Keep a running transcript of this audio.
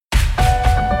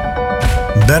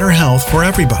better health for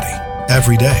everybody,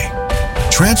 every day.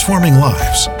 Transforming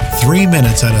lives, 3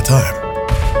 minutes at a time.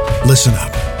 Listen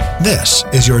up. This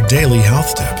is your daily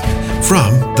health tip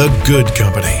from The Good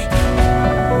Company.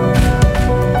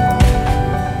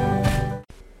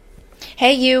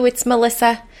 Hey you, it's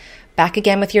Melissa. Back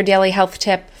again with your daily health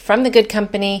tip from The Good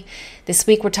Company. This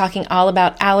week we're talking all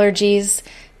about allergies.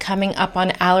 Coming up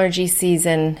on allergy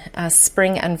season,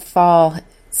 spring and fall.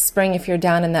 Spring if you're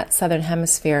down in that southern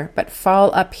hemisphere, but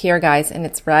fall up here, guys, and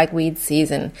it's ragweed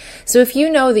season. So if you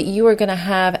know that you are going to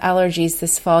have allergies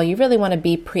this fall, you really want to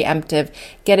be preemptive,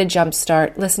 get a jump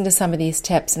start, listen to some of these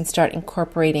tips, and start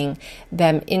incorporating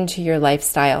them into your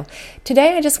lifestyle.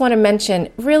 Today, I just want to mention,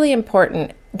 really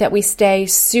important, that we stay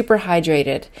super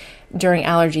hydrated during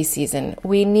allergy season.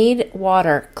 We need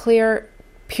water, clear,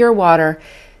 pure water,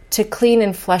 to clean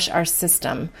and flush our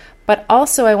system. But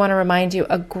also I want to remind you,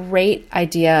 a great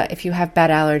idea if you have bad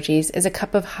allergies is a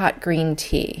cup of hot green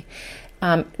tea.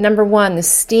 Number one, the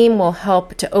steam will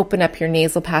help to open up your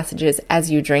nasal passages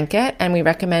as you drink it, and we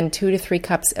recommend 2 to 3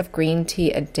 cups of green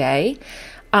tea a day.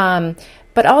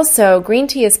 But also, green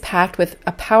tea is packed with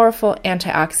a powerful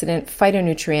antioxidant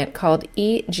phytonutrient called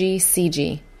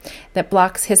EGCG that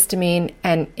blocks histamine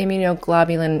and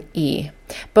immunoglobulin E.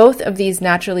 Both of these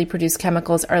naturally produced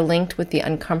chemicals are linked with the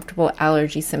uncomfortable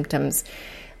allergy symptoms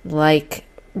like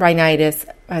rhinitis,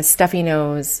 stuffy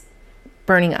nose,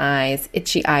 burning eyes,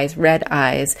 itchy eyes, red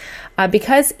eyes.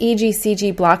 Because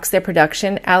EGCG blocks their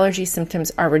production, allergy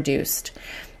symptoms are reduced.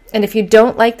 And if you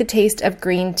don't like the taste of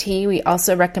green tea, we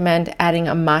also recommend adding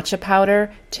a matcha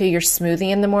powder to your smoothie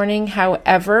in the morning.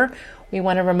 However, we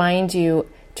want to remind you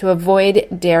to avoid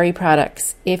dairy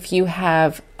products if you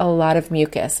have a lot of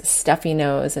mucus, stuffy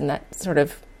nose, and that sort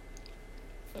of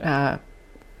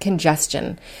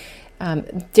congestion.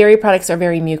 Dairy products are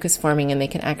very mucus forming and they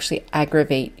can actually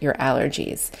aggravate your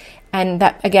allergies. And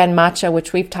that, again, matcha,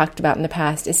 which we've talked about in the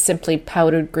past, is simply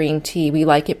powdered green tea. We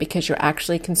like it because you're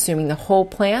actually consuming the whole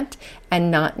plant and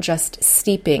not just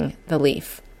steeping the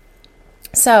leaf.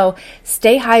 So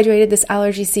stay hydrated this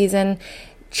allergy season.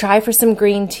 Try for some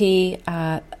green tea.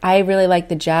 I really like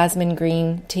the jasmine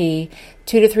green tea.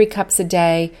 2 to 3 cups a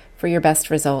day for your best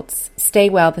results. Stay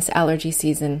well this allergy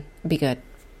season. Be good.